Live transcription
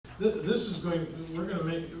this is going. We're going to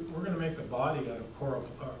make the body out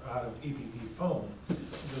of EPP foam.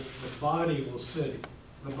 The body will sit.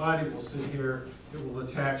 The body will sit here. It will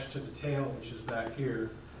attach to the tail, which is back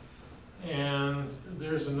here. And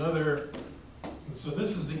there's another. So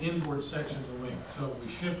this is the inboard section of the wing. So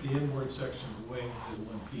we ship the inboard section of the wing as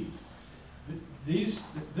one piece.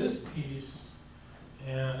 This piece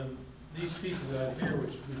and these pieces out here,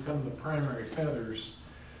 which become the primary feathers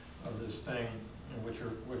of this thing, and which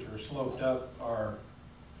are sloped up, are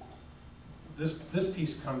this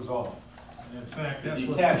piece comes off. And in fact, that's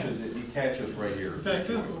it detaches right here. In fact,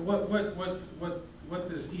 what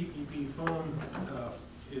this EPP foam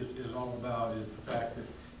is all about is the fact that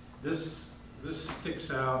this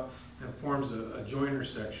sticks out and forms a joiner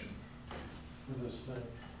section for this thing.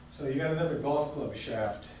 So you got another golf club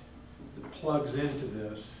shaft that plugs into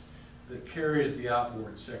this that carries the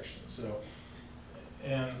outboard section. So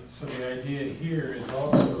the idea here is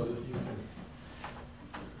also that you can.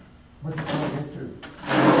 What do you plug into?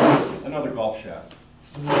 Another golf shaft.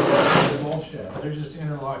 Another golf shaft. They're just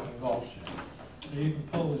interlocking golf shafts. So you can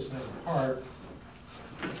pull this thing apart.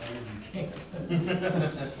 Maybe you can't.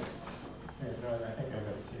 Here, no, I think I got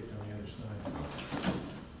it taped on the other side.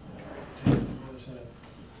 Tape on the other side.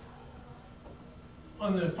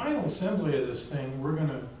 On the final assembly of this thing, we're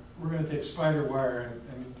gonna take spider wire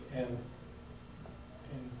and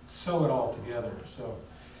sew it all together. So,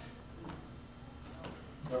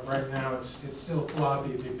 but right now it's still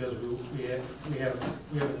floppy because we have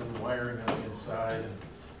the wiring on the inside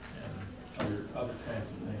and other kinds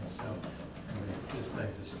of things. So anyway,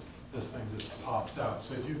 this thing just pops out.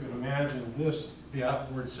 So if you can imagine this, the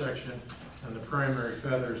outboard section and the primary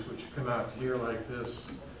feathers, which come out here like this,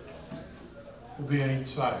 will be on each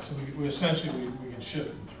side. So we essentially can ship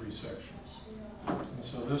it in 3 sections. And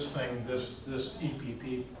so this thing, this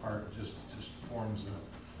EPP part just forms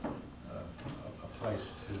a place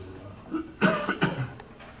to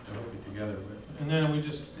hook it together with. And then we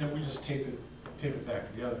just tape it back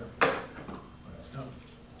together when it's done.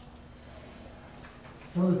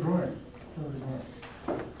 Show the drawing.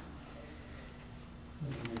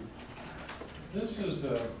 This is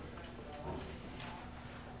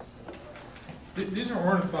these are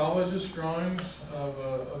ornithologist drawings of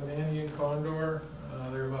an Andean condor.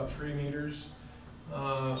 They're about 3 meters.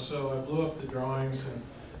 So I blew up the drawings, and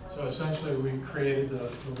so essentially we created the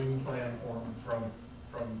wing plan form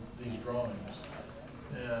from these drawings.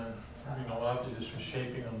 And a lot of just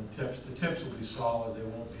shaping on the tips. The tips will be solid. They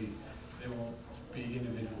won't be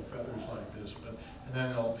individual feathers like this. And then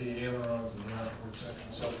there'll be ailerons in the outboard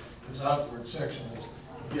section. So this outboard section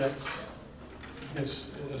gets a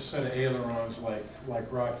set of ailerons like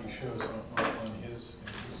Rocky shows on his.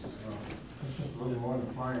 It's a little more than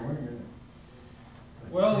flying wing, isn't it?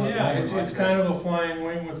 Well, yeah, it's kind of a flying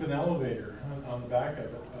wing with an elevator on the back of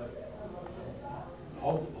it. But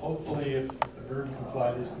hopefully, if the bird can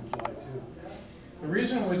fly, this can fly too. The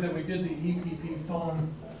reason that we did the EPP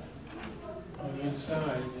foam on the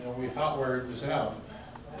inside, we hot wired this out,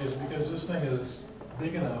 is because this thing is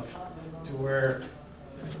big enough to where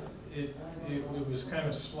it was kind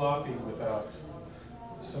of sloppy without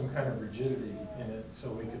some kind of rigidity in it,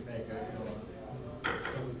 so we could make it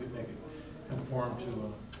conform to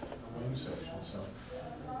a wing section. So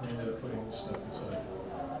we ended up putting this stuff inside.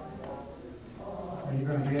 Are you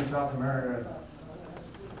going to be in South America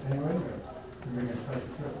anyway? You're making a special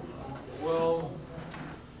trip? Well,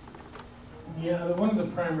 yeah, one of the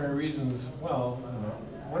primary reasons, well, I don't know,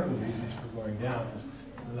 one of the reasons for going down is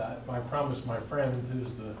that I promised my friend,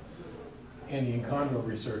 who's the Andean condor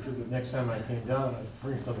researcher, that next time I came down, I'd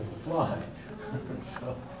bring something to fly.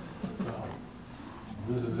 so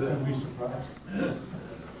this is it. I'd be surprised.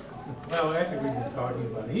 Well, I think we've been talking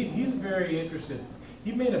about it. He's very interested.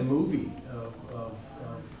 He made a movie of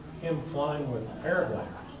him flying with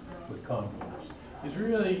paragliders, with condors. He's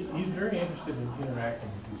very interested in interacting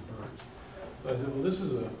with these birds. So I said, well, this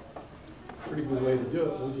is a pretty good way to do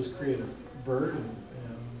it. We'll just create a bird, and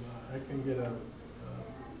I can get a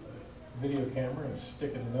video camera and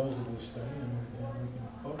stick it in the nose of this thing, and we can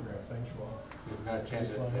photograph things while You've got a chance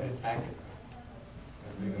to attack it.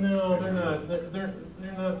 No, they're not. They're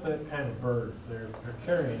not that kind of bird. They're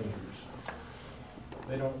carrion eaters.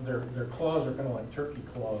 They don't. Their claws are kind of like turkey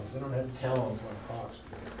claws. They don't have talons like hawks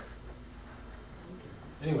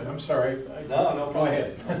do. Anyway, I'm sorry. No, go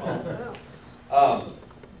ahead.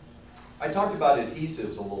 I talked about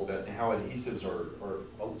adhesives a little bit and how adhesives are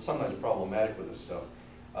sometimes problematic with this stuff.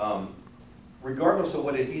 Regardless of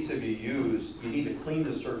what adhesive you use, you need to clean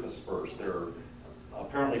the surface first. There are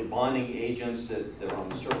apparently bonding agents that are on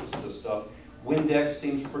the surface of this stuff. Windex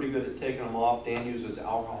seems pretty good at taking them off. Dan uses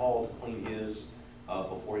alcohol to clean his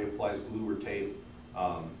before he applies glue or tape.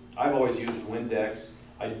 I've always used Windex.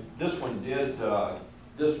 This one did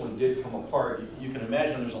come apart. You can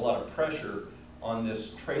imagine there's a lot of pressure on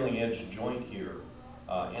this trailing edge joint here.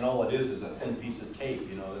 And all it is a thin piece of tape,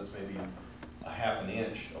 you know, that's maybe a ½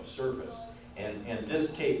 inch of surface. And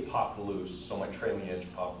this tape popped loose, so my trailing edge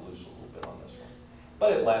popped loose a little bit on this one.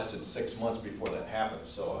 But it lasted 6 months before that happened,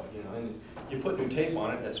 so, you know, and you put new tape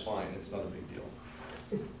on it, that's fine, it's not a big deal.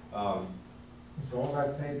 So all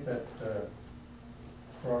that tape that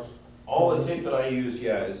cross. All the tape that I use,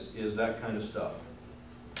 yeah, is that kind of stuff.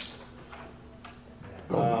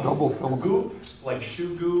 Double film. Goop, like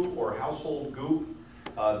shoe goo or household goop,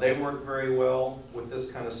 they work very well with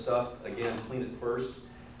this kind of stuff. Again, clean it first.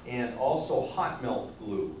 And also hot melt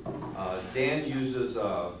glue. Dan uses,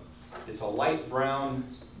 it's a light brown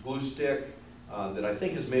glue stick that I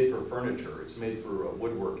think is made for furniture. It's made for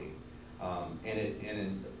woodworking.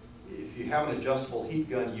 If you have an adjustable heat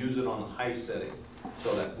gun, use it on the high setting.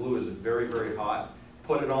 So that glue is very, very hot.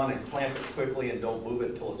 Put it on and clamp it quickly and don't move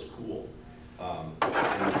it until it's cool.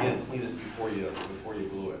 And again, clean it before you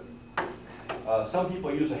glue it. Some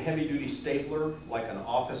people use a heavy-duty stapler, like an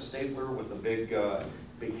office stapler with a big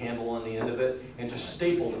handle on the end of it, and just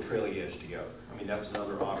staple the trailing edge together. I mean, that's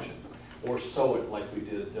another option. Or sew it like we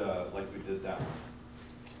did that one.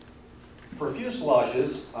 For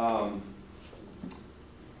fuselages,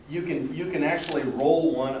 you can actually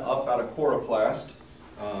roll one up out of coroplast.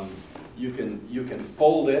 You can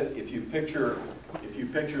fold it. If you picture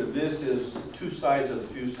this is two sides of the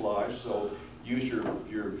fuselage, so use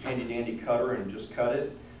your handy dandy cutter and just cut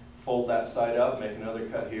it. Fold that side up, make another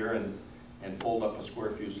cut here, and fold up a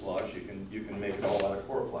square fuselage. You can make it all out of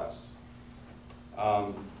coroplast.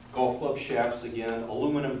 Golf club shafts again,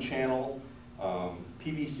 aluminum channel,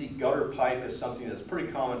 PVC gutter pipe is something that's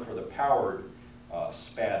pretty common for the powered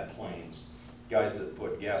SPAD planes. Guys that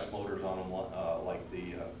put gas motors on them,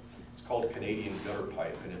 it's called Canadian gutter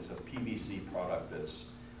pipe, and it's a PVC product that's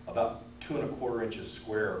about 2 1/4 inches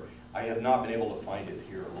square. I have not been able to find it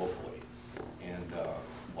here locally, and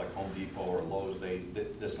like Home Depot or Lowe's,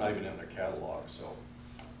 that's not even in their catalog. So,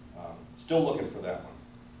 still looking for that one.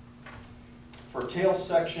 For tail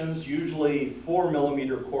sections, usually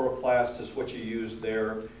 4mm coroplast is what you use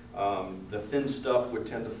there. The thin stuff would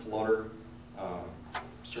tend to flutter.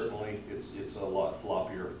 Certainly, it's a lot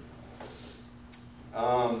floppier.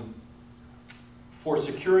 For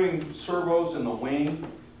securing servos in the wing,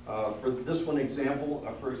 for this one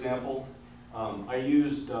for example, I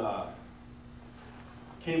used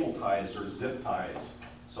cable ties or zip ties.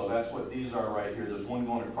 So that's what these are right here. There's one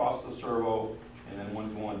going across the servo and then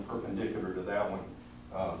one going perpendicular to that one.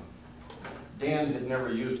 Dan had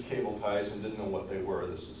never used cable ties and didn't know what they were.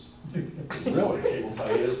 This is what a cable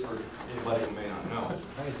tie is for anybody who may not know.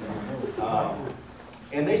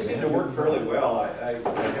 And they seem to work fairly well. I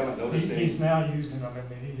haven't noticed any. He's now using them in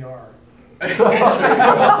the ER.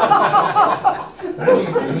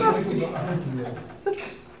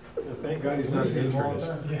 Thank God he's not an internist.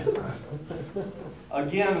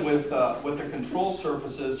 Again, with the control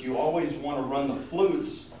surfaces, you always want to run the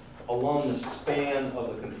flutes along the span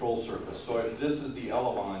of the control surface. So if this is the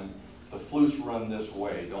elevon, the flutes run this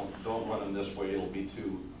way. Don't run them this way. It'll be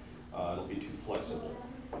too flexible.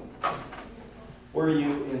 Where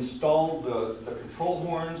you install the control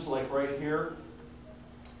horns, like right here,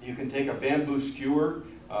 you can take a bamboo skewer,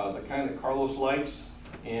 the kind that Carlos likes,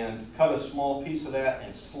 and cut a small piece of that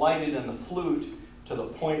and slide it in the flute to the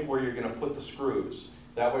point where you're going to put the screws.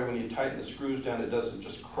 That way when you tighten the screws down, it doesn't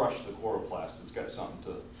just crush the coroplast. It's got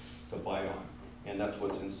something to bite on. And that's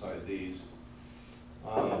what's inside these.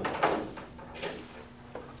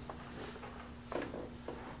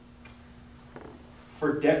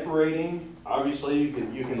 For decorating, obviously you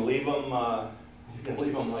can leave them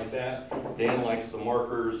like that. Dan likes the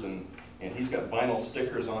markers, and he's got vinyl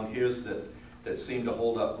stickers on his that seem to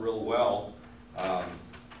hold up real well.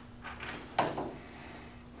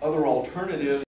 Other alternatives